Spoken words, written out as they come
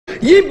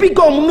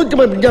ஈபிகோ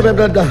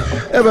 300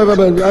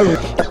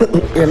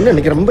 என்ன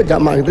இன்னைக்கு ரொம்ப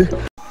ஜாம் ஆகுது.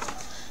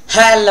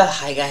 Hello,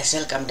 hi guys,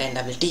 welcome to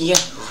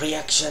NWTN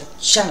reaction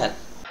channel.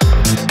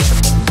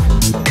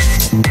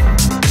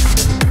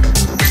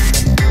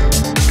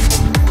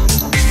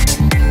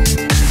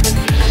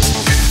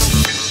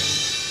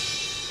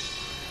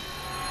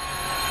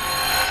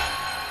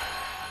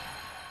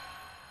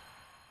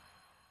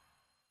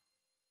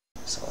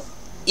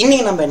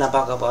 இன்னைக்கு நம்ம என்ன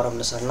பார்க்க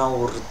போறோம்னு சொன்னா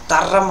ஒரு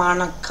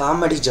தரமான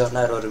காமெடி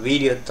ஜோனர் ஒரு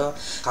வீடியோ தான்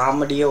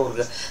காமெடியா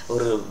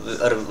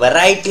ஒரு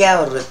வெரைட்டியா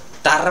ஒரு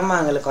தரமா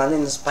எங்களுக்கு வந்து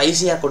இந்த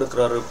ஸ்பைசியா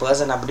கொடுக்குற ஒரு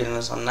பர்சன்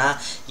அப்படின்னு சொன்னா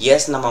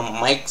எஸ் நம்ம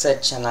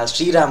மைக்செட் சேனல்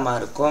ஸ்ரீராமா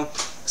இருக்கும்.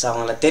 ஸோ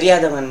அவங்கள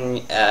தெரியாதவங்க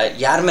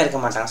யாருமே இருக்க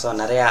மாட்டாங்க. ஸோ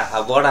நிறையா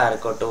அவார்டாக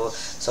இருக்கட்டும்,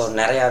 ஸோ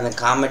நிறையா அந்த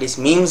காமெடிஸ்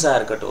மீம்ஸாக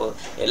இருக்கட்டும்,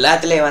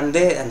 எல்லாத்துலேயும்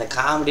வந்து அந்த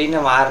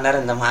காமெடின்னு வார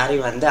நேரம் இந்த மாதிரி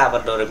வந்து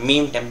அவரோட ஒரு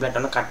மீம் டெம்ப்ளேட்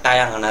ஒன்று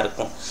கட்டாயம் அங்கே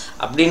இருக்கும்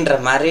அப்படின்ற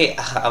மாதிரி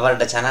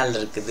அவரோட சேனல்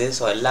இருக்குது.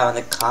 ஸோ எல்லாம்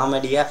வந்து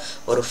காமெடியாக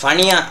ஒரு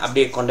ஃபனியாக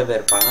அப்படியே கொண்டு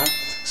போயிருப்பாங்க.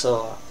 ஸோ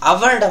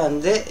அவரோட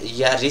வந்து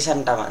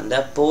ரீசெண்டாக வந்து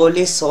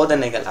போலீஸ்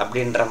சோதனைகள்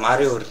அப்படின்ற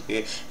மாதிரி ஒரு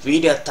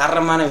வீடியோ,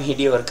 தரமான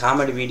வீடியோ, ஒரு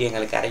காமெடி வீடியோ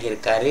எங்களுக்கு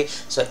இறங்கியிருக்காரு.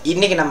 ஸோ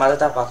இன்றைக்கி நம்ம அதை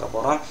தான் பார்க்க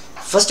போகிறோம்.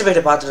 ஃபர்ஸ்ட்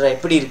போய்ட்டு பார்த்துட்டு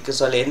எப்படி இருக்குது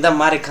சொல்லி, எந்த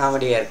மாதிரி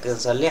காமெடியாக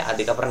இருக்குதுன்னு சொல்லி,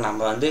 அதுக்கப்புறம்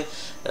நம்ம வந்து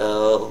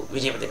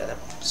விஜய் பற்றி கதை.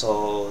 So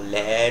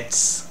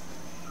let's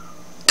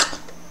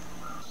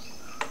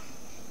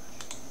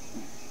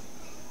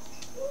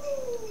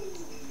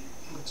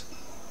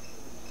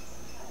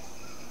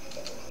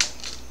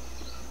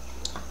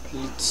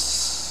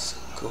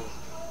go.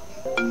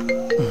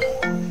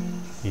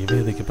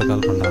 இதுக்கு இப்போ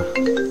கால் பண்ணுறா.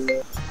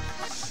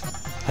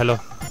 ஹலோ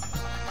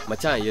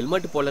மச்சான்,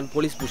 ஹெல்மெட் போடலன்னு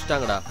போலீஸ்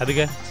புடிச்சிட்டாங்கடா.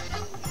 அதுக்கு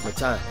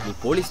மச்சான், நீ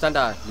போலீஸ்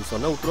தான்டா, நீ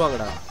சொன்னா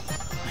விட்டுருவாங்கடா.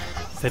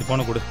 சரி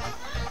போன கொடு.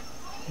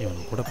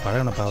 இவங்க கூட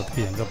பழகின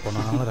பாவத்துக்கு எங்கே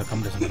போனாலும்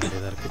ரெக்கமெண்டேஷன் பண்ண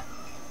வேண்டியதாக இருக்குது.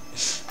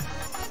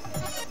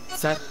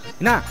 சார்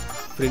என்ன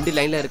ஃப்ரெண்டு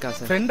லைனில் இருக்கா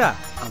சார்? ஃப்ரெண்டா?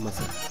 ஆமாம்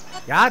சார்.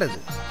 யார் அது?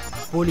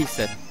 Police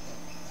sir.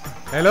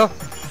 ஹலோ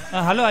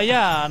ஹலோ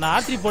ஐயா, நான்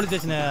RT police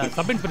station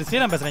sub inspector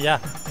Sriram பேசுகிறேன் ஐயா.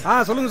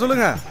 சொல்லுங்க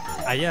சொல்லுங்க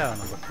ஐயா,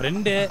 நம்ம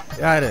ஃப்ரெண்டு.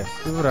 யாரு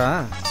இவரா?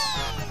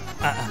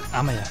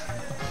 ஆமாய்யா.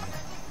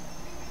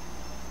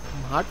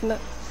 மாட்டின.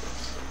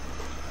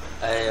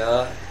 ஐயோ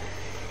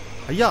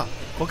ஐயா,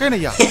 கொக்கைன்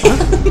ஐயா.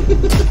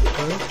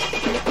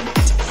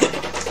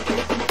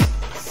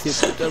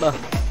 சிட்டடா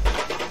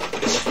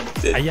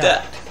ஐயா,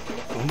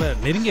 ரொம்ப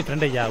நெருங்கிய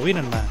ஃப்ரெண்ட் ஐயா, உயிர்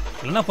நண்பன்.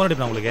 இல்லைன்னா போன்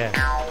அடிப்பேன் உங்களுக்கு.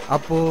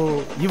 அப்போ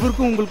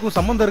இவருக்கும் உங்களுக்கும்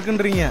சம்பந்தம்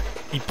இருக்குன்றீங்க?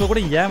 இப்போ கூட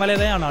என் வேலையை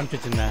தான் நான் அனுப்பிச்சு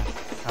வச்சிருந்தேன்.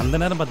 அந்த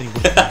நேரம் பார்த்தீங்க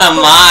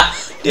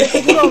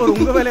அவர்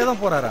உங்க வேலையை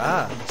தான் போறாரா?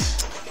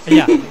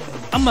 ஐயா,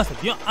 அம்மா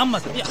சத்தியம், அம்மா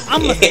சத்தியம்,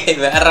 அம்மா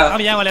வேற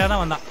அவன் என் வேலையாக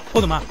தான் வந்தான்.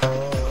 போதுமா?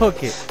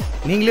 ஓகே,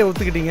 நீங்களே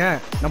ஒத்துக்கிட்டீங்க.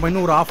 நம்ம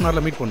இன்னும் ஒரு 1/2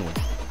 hourல மீட் பண்ணுவோம்.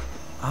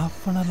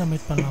 1/2 hourல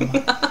மீட் பண்ணலாமா?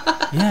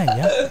 ஏன்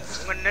ஐயா?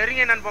 உங்க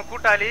நெருங்கிய நண்பன்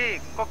கூட்டாளி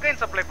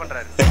கொக்கைன் சப்ளை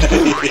பண்றாரு.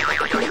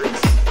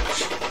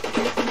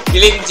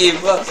 கிளிஞ்சி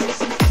போ.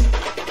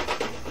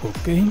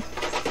 Cocaine.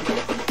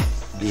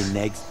 The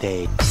next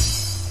day.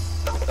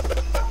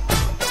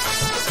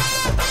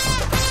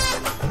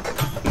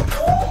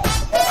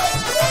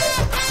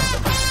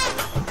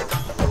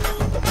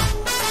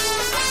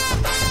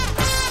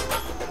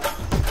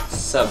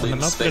 Sub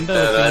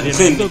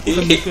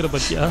inspector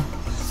பத்தியா?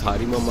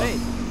 சாரி மாமா.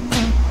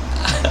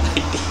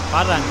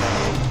 பாடுறாங்க.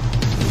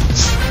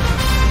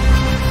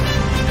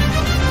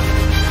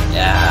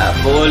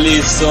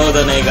 போலீஸ்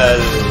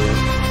சோதனைகள்,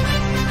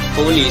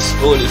 போலீஸ்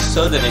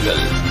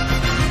சோதனைகள்.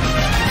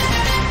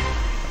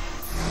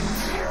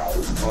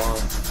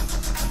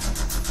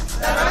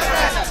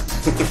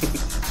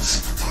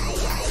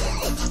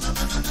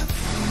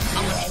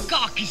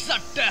 Cocky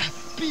sucker,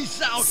 peace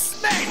out,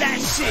 smack that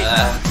shit.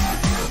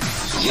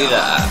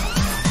 Yeah.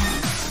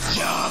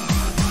 Jump.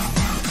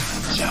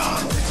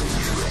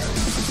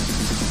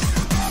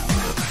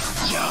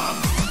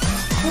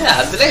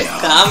 அதுல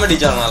காமெடி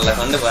சேனல்ல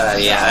கொண்டு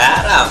போறாரு.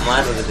 வேற அம்மா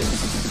இருக்குது.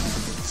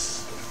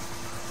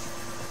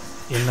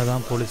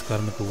 என்னதான்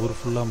போலீஸ்காரனுக்கு ஊர்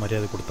ஃபுல்லா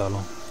மரியாதை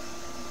கொடுத்தாலும்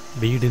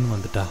வீடுன்னு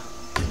வந்துட்டா.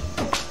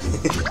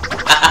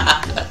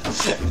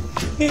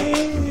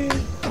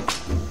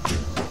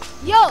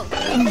 யோ,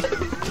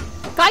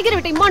 காய்கறி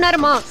வெட்ட இம்மா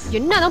நேரமா?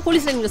 என்னதான்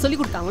போலீஸ் ட்ரைனிங்ல சொல்லி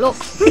கொடுத்தாங்களோ?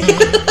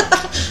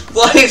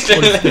 போலீஸ்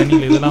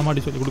ட்ரைனிங்ல இதெல்லாம்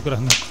மாடி சொல்லி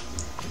கொடுக்குறாங்க.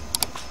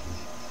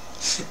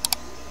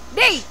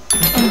 டேய்,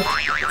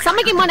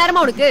 சமைக்க இம்மா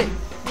நேரமா உனக்கு?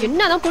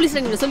 என்னதான் போலீஸ்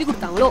ட்ரைனிங்ல சொல்லி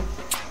கொடுத்தாங்களோ?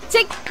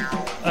 செக்.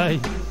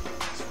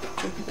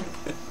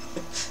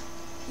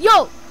 யோ,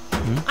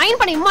 அயன்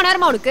பண்ண இம்மா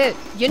நேரமா உனக்கு?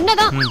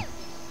 என்னதான்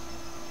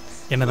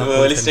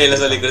போலீஸ் ட்ரைனிங்ல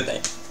சொல்லி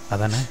கொடுத்தாங்க.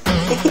 அதானே.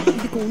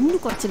 இதுக்கு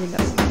ஒண்ணும் குறைச்சல் இல்ல.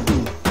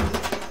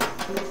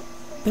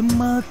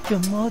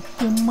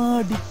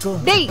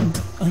 டேய்,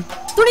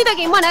 துணி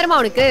துவைக்க இம்மா நேரமா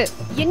உனக்கு?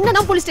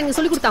 என்னதான் போலீஸ் ட்ரைனிங்ல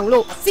சொல்லி கொடுத்தாங்களோ?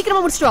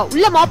 சீக்கிரமா முடிச்சிட்டு வா,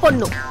 உள்ள மாப்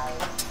பண்ணணும்.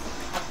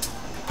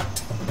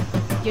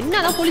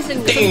 என்னதான் போலீஸ்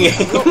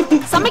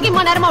சமைக்க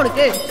இம்மா நேரமா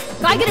உனக்கு?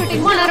 காய்கறி வெட்ட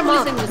இம்மா நேரமா?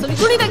 சொல்லி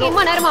துணி துவைக்க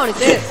இம்மா நேரமா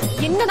உனக்கு?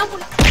 என்னதான்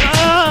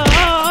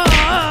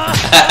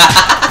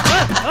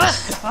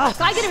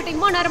காய்கறி வெட்ட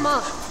இம்மா நேரமா?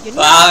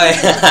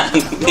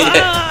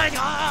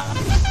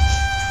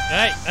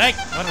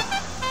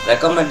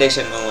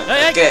 Recommendation moment.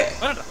 ஓகே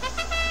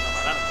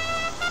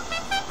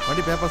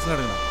வண்டி பேப்பர்ஸ்லாம்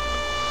எடுக்கணும்.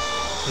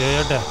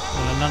 ஏட்டா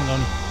என்னன்னு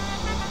கவனி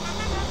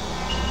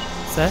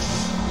சார்.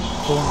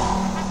 ஃபோன்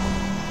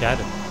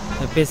யாரு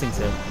பேசுங்க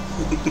சார்.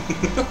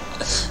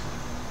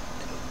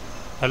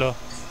 ஹலோ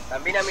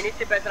தம்பி, நான்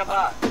மினிஸ்ட்ரி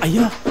பேசுறேன்ப்பா.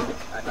 ஐயா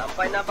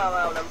நம்ம என்னப்பா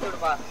நம்பி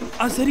விடுப்பா.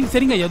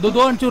 சரிங்க ஐயா.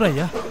 தோ அனுப்பிச்சு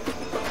ஐயா.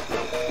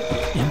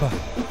 ஏன்பா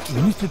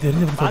மினிஸ்டர்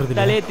தெரிஞ்சு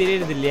சொல்றது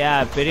தெரியுது இல்லையா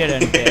பெரிய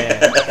இடம்.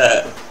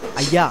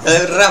 ஐயா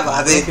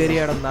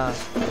பெரிய இடம் தான்.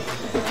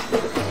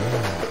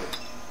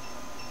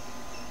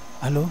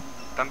 ஹலோ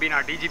தம்பி,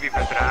 நான் டிஜிபி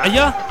பேசுறேன்.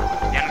 ஐயா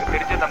எனக்கு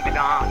தெரிஞ்ச தம்பி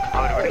தான்,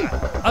 அவர் விடுங்க.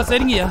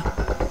 சரிங்கய்யா.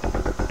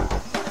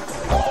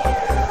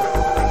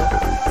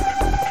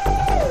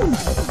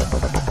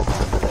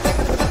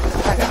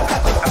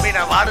 தம்பி,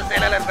 நான் வார்டு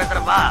செயலாளர்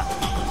பேசுறேன்ப்பா.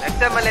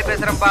 எம்எல்ஏ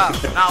பேசுறேன்ப்பா.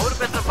 நான் அவரு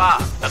பேசுறேன்ப்பா.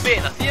 தம்பி,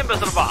 நான் சிஎம்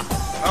பேசுறேன்ப்பா.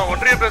 நான்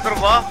ஒன்றியம்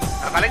பேசுறேன்ப்பா.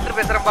 நான் கலெக்டர்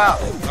பேசுறேன்ப்பா.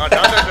 நான்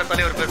டாக்டர்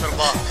தலைவர்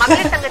பேசுறேன்ப்பா.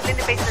 மகளிர்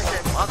சங்கத்திலிருந்து பேசுறேன்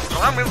சார்.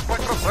 கிராம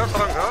இன்ஸ்பெக்டர்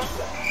பேசுறாங்க.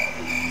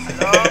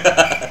 ஹலோ,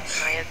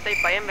 நான் எஸ்ஐ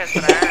பையன்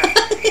பேசுறேன்.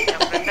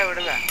 என் ஃப்ரெண்டை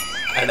விடுங்க.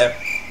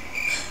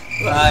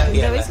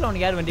 இந்த வயசுல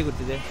உனக்கு யார் வண்டி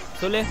கொடுத்தது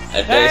சொல்லு.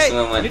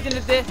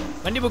 நிறுத்து.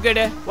 வண்டி புக்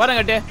எடு. ஓரம்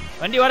கட்டு.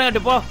 வண்டி ஓரம்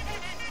கட்டு போ.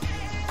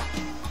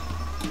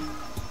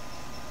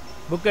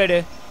 புக் எடு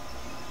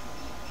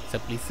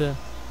சார் ப்ளீஸ் சார்.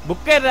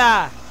 புக் எடுடா.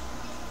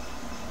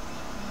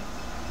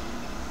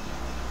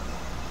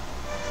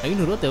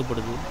 500 ரூபா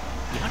தேவைப்படுது.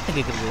 யார்கிட்ட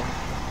கேட்குறது?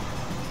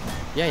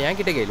 ஏன்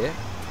என்கிட்ட கேளு.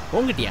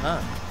 உங்ககிட்டயா?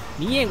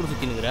 நீ ஏன் கூட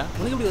சுற்றி நிற்கிற?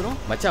 உனக்கு எப்படி வரும்?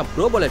 மச்சான்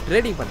ப்ரோபோல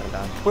ட்ரேடிங்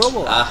பண்றேன்டா.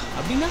 ப்ரோபோ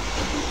அப்படின்னா?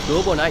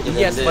 ப்ரோபோனா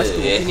India's first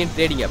opinion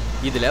trading app.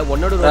 இதுல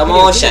உன்னோட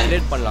ப்ரமோஷன்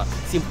ட்ரேட் பண்ணலாம்.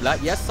 சிம்பிளா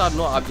எஸ் ஆர்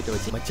நோ ஆப்ஜெக்ட்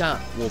வச்சு மச்சான்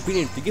உன்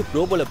ஒபினியன் தூக்கி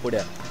ப்ரோபோல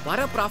போடு. வர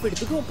ப்ராஃபிட்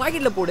தூக்கி உன்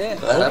பாக்கெட்ல போடு.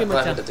 ஓகே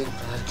மச்சான்.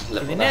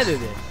 இது என்னது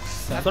இது?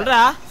 சொல்றா.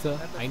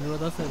 சார் 500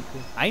 தான் சார் இருக்கு.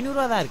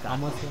 500 தான் இருக்கு.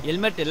 ஆமா சார்.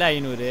 ஹெல்மெட் இல்ல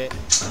 500.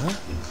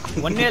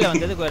 ஒன்னேல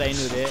வந்ததுக்கு ஒரு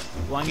 500.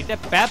 உன்கிட்ட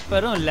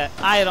பேப்பரும் இல்ல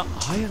 1000.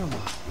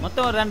 1000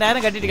 மொத்தம் ஒரு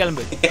 2000 கட்டிட்டு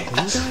கிளம்பு.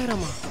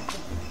 2000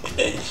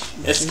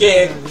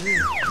 எஸ்கேப்.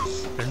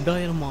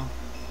 2000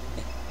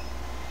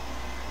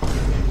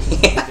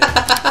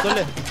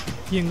 சொல்லு.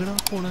 எங்கடா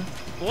போன?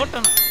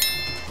 ஓட்டணும்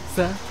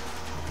சார்.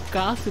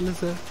 காசு இல்லை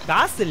சார்.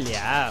 காசு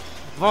இல்லையா?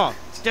 வா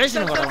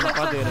ஸ்டேஷனுக்கு வர உன்னை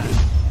பார்த்துக்கிறேன்.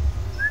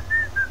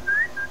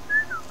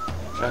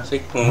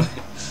 Traffic moment.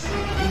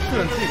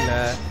 இன்சூரன்ஸ் இல்ல.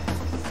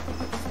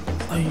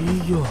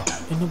 ஐயோ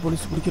என்ன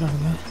போலீஸ்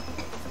பிடிக்கிறானுங்க.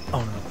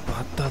 அவனை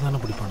பார்த்தா தானே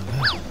பிடிப்பானுங்க.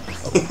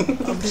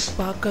 அப்படியே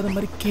பார்க்காத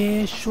மாதிரி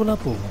கேஷுவலா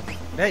போகும்.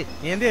 டேய்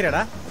நீ எந்த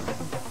ஏரியாடா?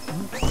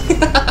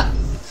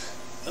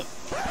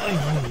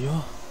 ஐயோ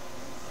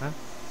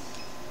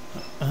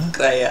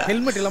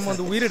ஹெல்மெட் இல்லாம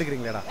வந்து உயிர்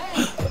எடுக்கிறீங்களாடா?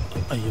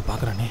 ஐயோ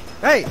பாக்குறானே.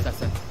 டேய்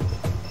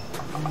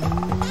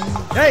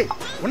டேய்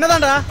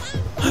உன்னதான்டா.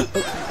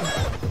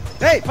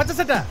 டேய் பச்சை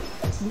சட்டை.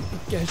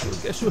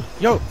 கேஷுவல்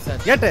யோ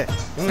கேட்டு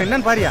இவங்க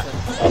என்னன்னு பாரியா?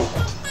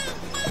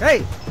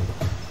 டேய்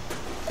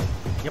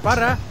இங்க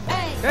பாருடா.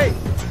 டேய்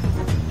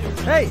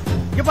டேய்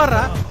இங்க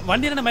பாருடா.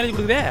 வண்டி என்ன மைலேஜ்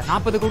கொடுக்குதே?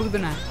 40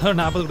 கொடுக்குதுண்ணே.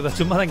 40 கொடுத்தா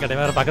சும்மா தான்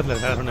கேட்டேன். வேற பக்கத்துல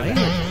இருக்க.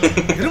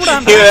 திரும்புடா.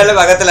 வேற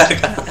பக்கத்துல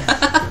இருக்க.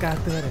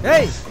 காத்து வேற.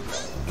 டேய்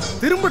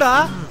திரும்புடா.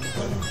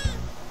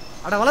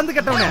 அட வளந்து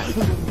கட்டவனே.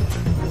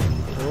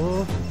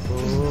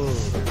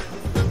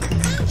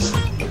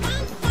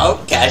 How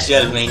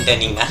casual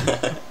maintaining.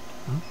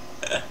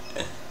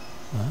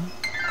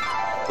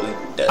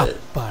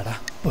 அப்பாடா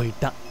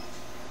போயிட்டான்.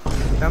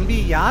 தம்பி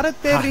யாரை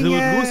தேடுறீங்க?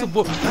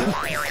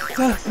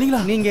 சார் நீங்களா?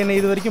 நீங்க என்ன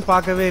இது வரைக்கும்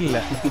பார்க்கவே இல்ல.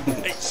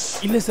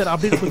 இல்ல சார்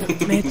அப்படியே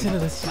கொஞ்சம் நேச்சரை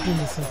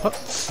ரசிக்கிறீங்க சார்.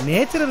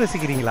 நேச்சரை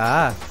ரசிக்கிறீங்களா?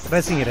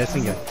 ரசிங்க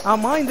ரசிங்க.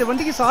 ஆமா இந்த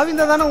வண்டிக்கு சாவி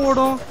இருந்தா தானே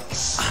ஓடும்.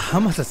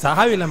 ஆமா சார்.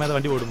 சாவி இல்லாம ஏதாவது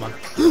வண்டி ஓடுமா?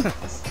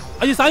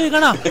 ஐயோ சாவி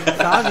காணா.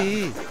 சாவி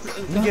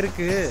இங்க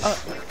இருக்கு.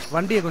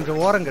 வண்டியை கொஞ்சம்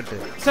ஓரம் கட்டு.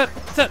 சார்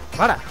சார்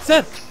வாடா.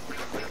 சார்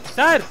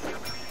சார்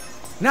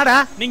என்னடா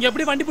நீங்க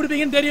எப்படி வண்டி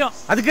பிடிப்பீங்கன்னு தெரியும்.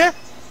 அதுக்கு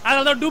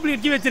அதனால தான்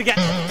டூப்ளிகேட் கீ வச்சிருக்கேன்.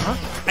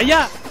 ஐயா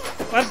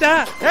வரட்டா?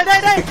 டேய்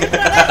டேய் டேய்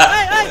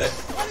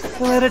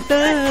வரட்டா?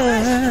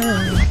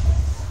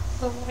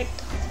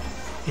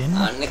 என்ன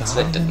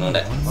அன்எக்ஸ்பெக்டட்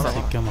நோட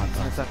சிக்க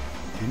மாட்டான் சார்.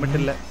 ஹெல்மெட்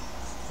இல்ல.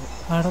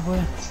 ஆட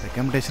போய்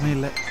ரெக்கமெண்டேஷனே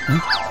இல்ல.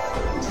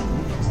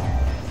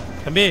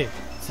 தம்பி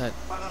சார்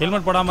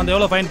ஹெல்மெட் போடாம வந்து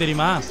எவ்வளவு ஃபைன்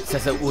தெரியுமா?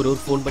 சார் சார் ஒரு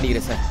ஃபோன்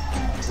பண்ணிக்கிறேன் சார்.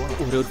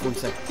 ஒரு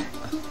ஃபோன் சார்.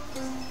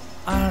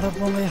 ஆட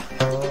போங்கயா.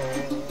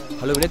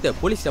 ஹலோ வினேத்,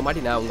 போலீஸ்ல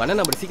மாட்டினா உங்க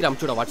அண்ணன் நம்பர் சீக்கிரம்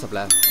அனுப்பிச்சு விட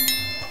வாட்ஸ்அப்ல.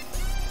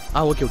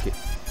 Okay okay.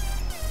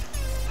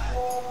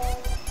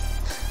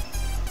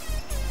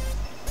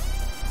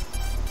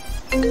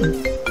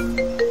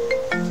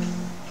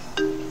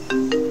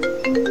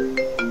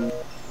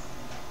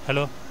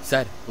 ஹலோ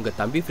சார் உங்க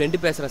தம்பி ஃப்ரெண்டு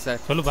பேசுறேன் சார்.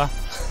 சொல்லுப்பா.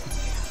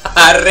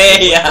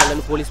 அரேயா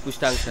போலீஸ்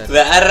புடிச்சிட்டாங்க சார்.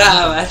 வேற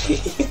மாதிரி.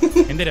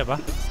 எந்த ஏரியாப்பா?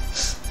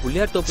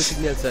 புள்ளியார் தோப்பு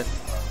சிக்னல் சார்.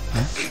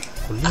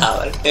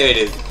 அவர்கிட்ட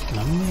விடு.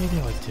 நம்ம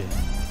ஏரியா வச்சு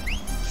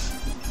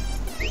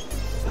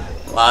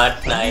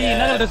வாட் நாயா.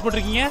 என்ன ட்ரெஸ்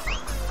போட்டிருக்கீங்க?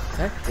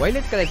 சார்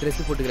வயலட் கலர்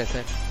ட்ரெஸ் போட்டுக்கிறேன்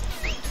சார்.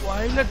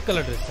 வயலட்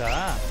கலர் ட்ரெஸ்ஸா?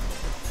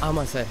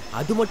 ஆமா சார்.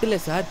 அது மட்டும் இல்ல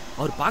சார்,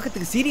 அவர்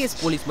பார்க்கறதுக்கு சீரியஸ்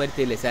போலீஸ் மாதிரி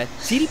தெரியல சார்.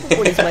 சிரிப்பு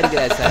போலீஸ் மாதிரி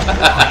இருக்காரு சார்.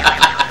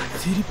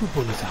 சிரிப்பு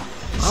போலீஸா?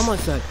 ஆமா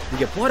சார்,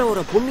 இங்க போற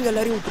ஒரு பொண்ணுங்க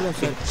எல்லாரையும் விட்டுறா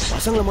சார்,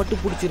 பசங்களை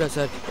மட்டும் பிடிச்சிடா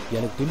சார்.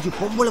 எனக்கு தெரிஞ்சு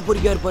பொம்பளை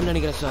பொறுக்கியா இருப்பான்னு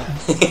நினைக்கிறேன் சார்.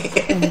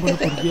 பொம்பளை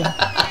பொறுக்கியா?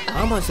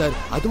 ஆமா சார்,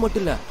 அது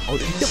மட்டும் இல்ல,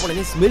 அவர் கிட்ட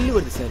போனே ஸ்மெல்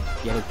வருது சார்.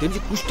 எனக்கு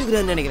தெரிஞ்சு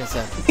குஷ்டுகிறான்னு நினைக்கிறேன்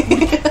சார்.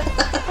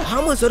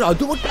 ஆமா சார்,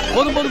 அது மட்டும்.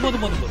 போதும் போதும்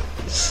போதும் போதும் போதும்.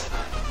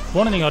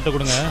 போன நீங்க ஆட்டோ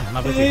கொடுங்க,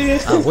 நான் பேசுறேன்.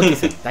 Okay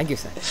sir, thank you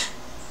sir.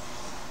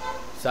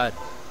 Sir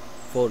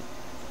phone.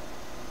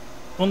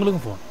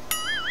 உங்களுக்கும் ஃபோன்.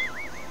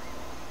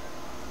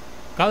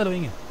 காதல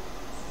வைங்க.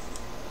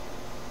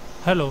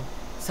 ஹலோ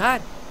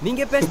சார்,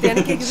 நீங்க பேசுறது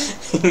எனக்கு கேக்குது.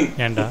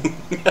 ஏண்டா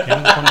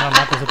எனக்கு சொன்னா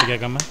நான் பேசுறது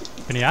கேட்காம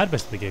பின்ன யார்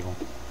பேசுறது கேட்கும்?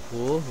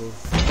 ஓஹோ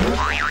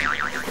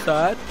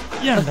சார்.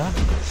 ஏண்டா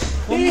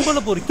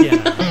பொம்பளை பொறுக்கியா?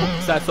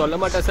 சார் சொல்ல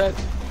மாட்டேன் சார்,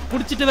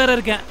 புடிச்சிட்டு வேற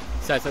இருக்கேன்.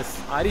 Sir sir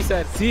sorry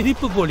sir.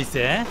 சிரிப்பு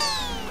போலீஸே.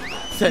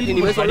 சார்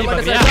நீங்க சொல்ல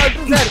மாட்டேன்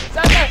சார்.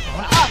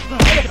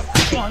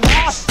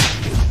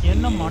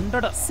 என்ன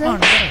மண்டடா?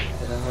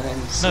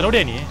 நான்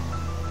ரவுடியா நீ?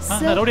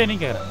 நான் ரவுடியா நீ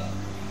கேக்குறேன்.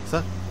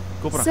 சார்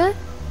கூப்பிடுறேன் சார்.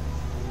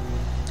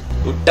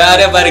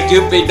 விட்டாரே பாரு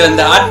கியூபிட்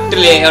வந்து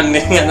ஆட்டுலே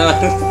ஒண்ணு அந்த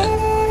மாதிரி.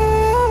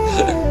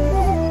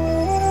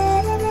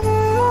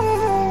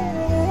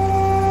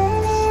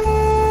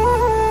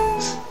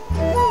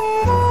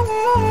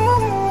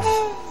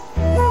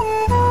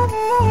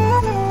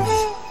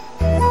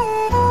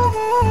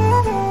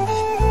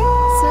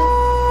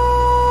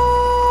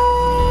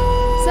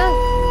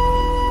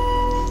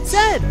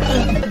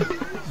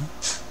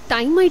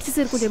 டைம் ஆயிடுச்சு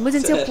சார், கொஞ்சம்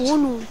எமர்ஜென்சியா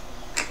போகணும்.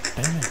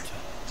 டைம் ஆயிடுச்சு.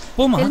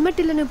 போமா. ஹெல்மெட்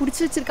இல்லன்னு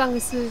புடிச்சு வச்சிருக்காங்க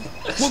சார்.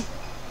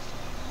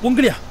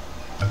 உங்களையா?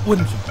 ஒரு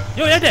நிமிஷம்.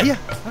 யோ ஏடே,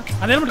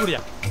 அந்த ஹெல்மெட்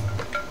குடியா?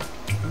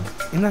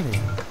 என்னது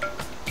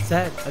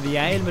சார்? அது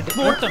ஏன் ஹெல்மெட்?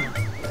 போட்டேன்.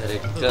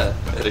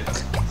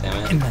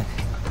 என்ன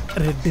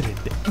ரெட்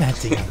ரெட்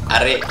மேட்சிங்.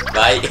 அரே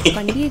பாய்.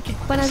 வண்டியை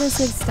கிக் பண்ணாதான்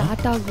சார்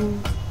ஸ்டார்ட் ஆகும்.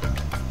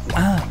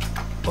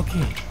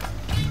 Okay.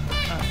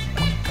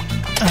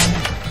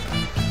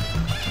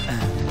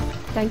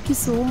 Thank you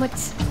so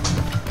much.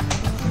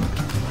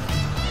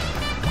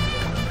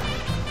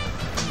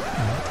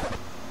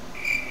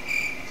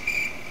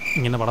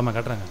 இங்க என்ன படமா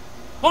காட்டுறாங்க?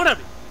 போடா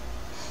அப்படி.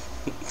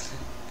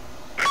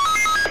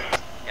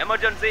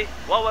 Emergency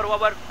over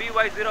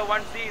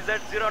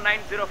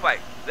BY01CZ0905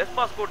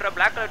 Vespa scooter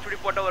black colour சுடி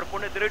போட்ட ஒரு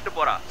பொண்ணு திருட்டு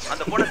போறா.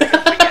 அந்த பொண்ணு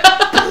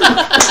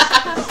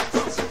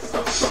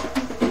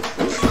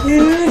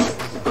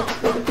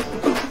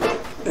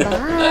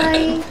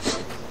Bye.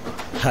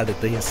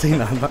 அடுத்த எஸ்ஐ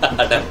நான் தான்.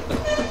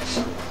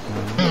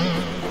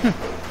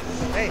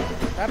 ஏய்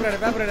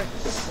பேப்பர் எடு.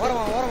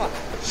 ஓரமா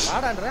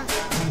வாடான்ற.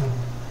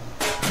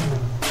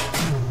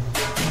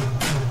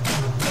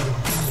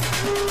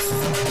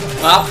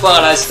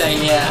 மாப்பாடா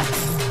ஸ்டையா.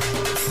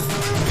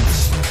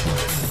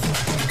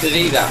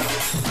 Sriram.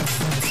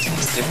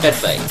 Scripted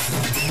by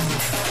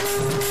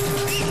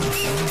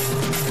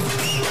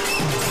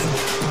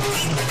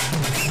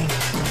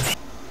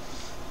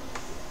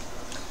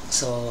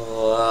so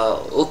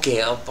okay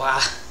அப்பா.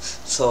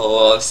 ஸோ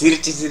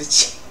சிரிச்சு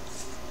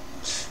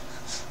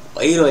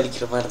வயிறு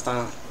வலிக்கிற மாதிரி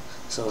தான்.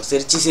 ஸோ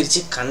சிரிச்சு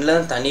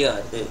கண்ணில் தண்ணி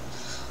வருது.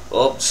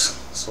 ஓப்ஸ்.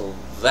 ஸோ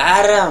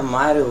வேற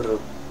மாதிரி ஒரு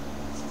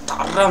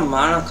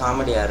தரமான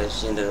காமெடி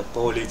ஆரம்பிச்சு இந்த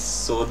போலீஸ்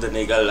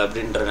சோதனைகள்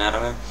அப்படின்ற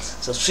நேரமே.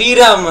 ஸோ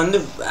ஸ்ரீராம் வந்து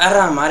வேற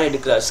மாதிரி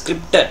எடுக்கிறார்.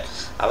 ஸ்கிரிப்டட்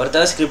அவர்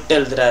தான் ஸ்கிரிப்ட்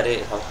எழுதுறாரு,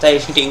 அவர் தான்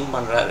எடிட்டிங்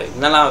பண்ணுறாரு.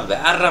 இன்னெல்லாம்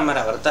வேற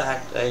மாதிரி அவர் தான்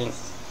ஆக்டிங்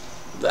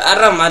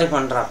வேற மாதிரி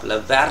பண்றாப்புல.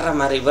 வேற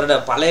மாதிரி இவரோட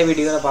பழைய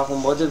வீடியோவில்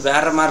பார்க்கும்போது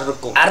வேற மாதிரி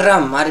இருக்கும். வேற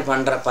மாதிரி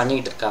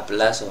பண்ணிட்டு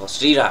இருக்காப்புல. ஸோ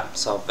ஸ்ரீராம்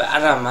ஸோ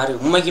வேற மாதிரி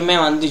உண்மைக்குமே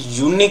வந்து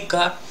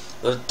யூனிக்காக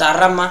ஒரு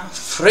தரமாக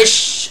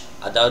ஃப்ரெஷ்,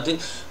 அதாவது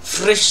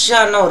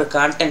ஃப்ரெஷ்ஷான ஒரு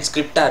கான்டென்ட்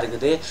ஸ்கிரிப்டாக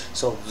இருக்குது.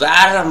 ஸோ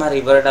வேற மாதிரி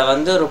இவரோட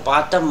வந்து ஒரு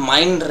பார்த்த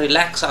மைண்ட்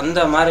ரிலாக்ஸ்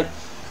அந்த மாதிரி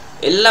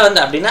எல்லாம்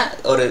வந்து அப்படின்னா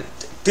ஒரு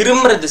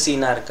திரும்புறது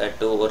சீனாக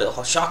இருக்கட்டும், ஒரு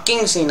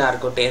ஷாக்கிங் சீனாக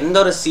இருக்கட்டும், எந்த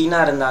ஒரு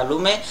சீனாக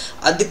இருந்தாலுமே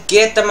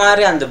அதுக்கேற்ற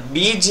மாதிரி அந்த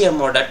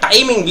பிஜிஎம்மோட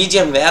டைமிங்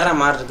பிஜிஎம் வேறு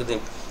மாதிரி இருக்குது.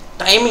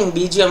 டைமிங்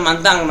பிஜிஎம்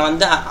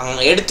வந்து அவங்க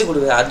எடுத்து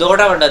கொடுக்குது.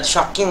 அதோட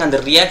ஷாக்கிங் அந்த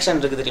ரியாக்ஷன்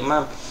இருக்குது தெரியுமா,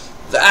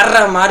 வேற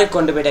மாதிரி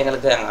கொண்டு போய்ட்டு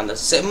எங்களுக்கு அந்த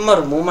செம்ம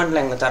ஒரு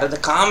மூமெண்ட்டில் எங்களுக்கு தரது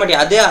காமெடி.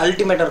 அதே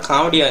அல்டிமேட் ஒரு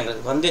காமெடியாக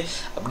எங்களுக்கு வந்து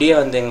அப்படியே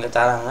வந்து எங்களுக்கு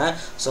தராங்க.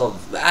 ஸோ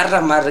வேற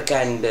மாதிரி இருக்கு.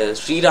 அண்டு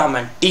ஸ்ரீராம்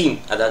அண்ட் டீம்,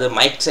 அதாவது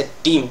மைக்செட்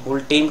டீம்,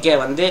 ஃபுல் டீம்கே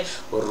வந்து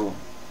ஒரு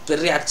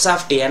பெரிய ஹட்ஸ்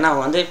ஆஃப் டி. ஏன்னா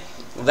அவங்க வந்து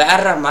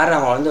வேற மாதிரி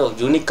அவங்க வந்து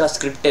யூனிக்காக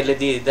ஸ்கிரிப்ட்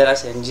எழுதி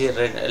இதெல்லாம் செஞ்சு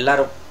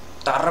எல்லோரும்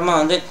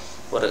தரமாக வந்து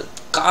ஒரு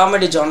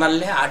காமெடி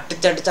ஜோனல்லே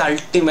அடுத்து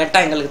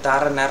அல்டிமேட்டாக எங்களுக்கு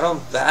தர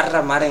நேரம் வேற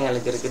மாதிரி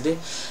எங்களுக்கு இருக்குது.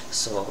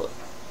 ஸோ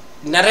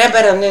நிறைய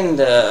பேர் வந்து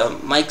இந்த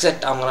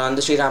மைக்செட் அவங்கள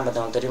வந்து ஸ்ரீராம்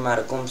பற்றி தெரியுமா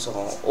இருக்கும். ஸோ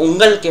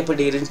உங்களுக்கு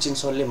எப்படி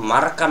இருந்துச்சுன்னு சொல்லி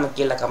மறக்காமல்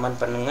கீழே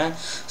கமெண்ட் பண்ணுங்கள்.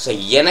 ஸோ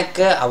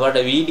எனக்கு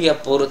அவரோட வீடியோ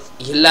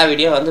எல்லா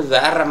வீடியோ வந்து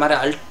வேறு மாதிரி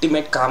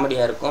அல்டிமேட்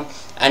காமெடியாக இருக்கும்.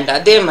 அண்ட்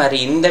அதே மாதிரி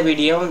இந்த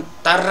வீடியோவும்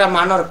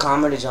தரமான ஒரு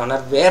காமெடி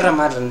ஜானர் வேறு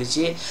மாதிரி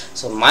இருந்துச்சு.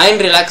 ஸோ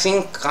மைண்ட்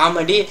ரிலாக்ஸிங்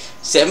காமெடி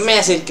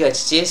செம்மையாக சிரிக்க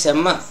வச்சிச்சு.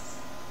 செம்ம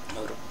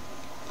ஒரு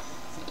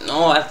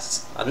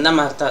அந்த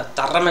மாதிரி தான்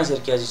தரமாக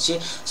சிரிக்க வச்சிச்சு.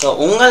 ஸோ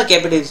உங்களுக்கு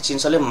எப்படி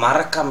இருந்துச்சுன்னு சொல்லி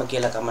மறக்காமல்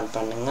கீழே கமெண்ட்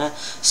பண்ணுங்கள்.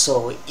 ஸோ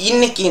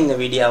இன்றைக்கி இந்த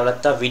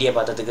வீடியோவில் தான் வீடியோ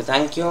பார்த்ததுக்கு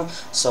தேங்க்யூ.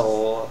 ஸோ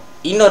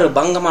இன்னொரு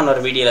பங்கமான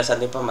ஒரு வீடியோவில்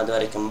சந்திப்போம். அது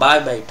வரைக்கும்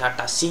பாய் பாய்,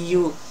 டாட்டா, see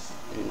you,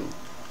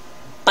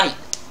 bye.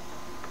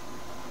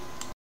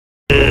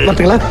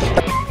 பாத்தீங்களா?